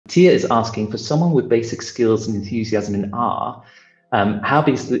Tia is asking, for someone with basic skills and enthusiasm in R, how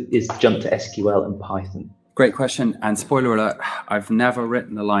big is the jump to SQL and Python? Great question. And spoiler alert, I've never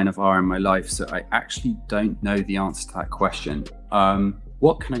written a line of R in my life, so I actually don't know the answer to that question.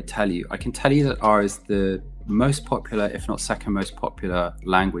 What can I tell you? I can tell you that R is the most popular, if not second most popular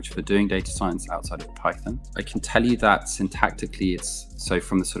language for doing data science outside of Python. I can tell you that syntactically, so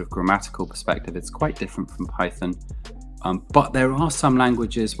from the sort of grammatical perspective, it's quite different from Python. But there are some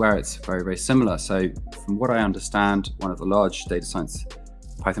languages where it's very, very similar. So from what I understand, one of the large data science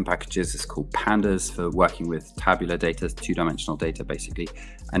Python packages is called Pandas for working with tabular data, two-dimensional data, basically.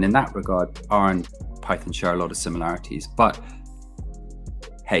 And in that regard, R and Python share a lot of similarities. But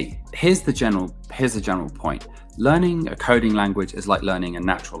hey, here's the general point. Learning a coding language is like learning a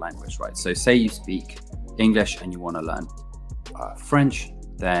natural language, right? So say you speak English and you want to learn French,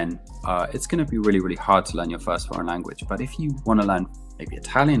 then it's going to be really, really hard to learn your first foreign language. But if you want to learn maybe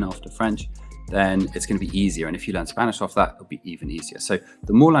Italian after French, then it's going to be easier. And if you learn Spanish off that, it'll be even easier. So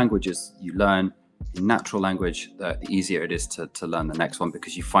the more languages you learn in natural language, the easier it is to learn the next one,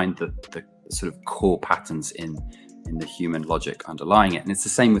 because you find the sort of core patterns in the human logic underlying it. And it's the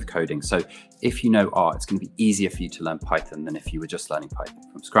same with coding. So if you know R, it's going to be easier for you to learn Python than if you were just learning Python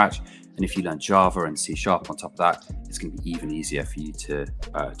from scratch. And if you learn Java and C# on top of that, it's going to be even easier for you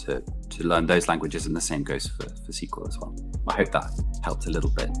to learn those languages. And the same goes for SQL as well. I hope that helped a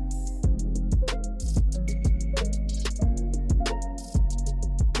little bit.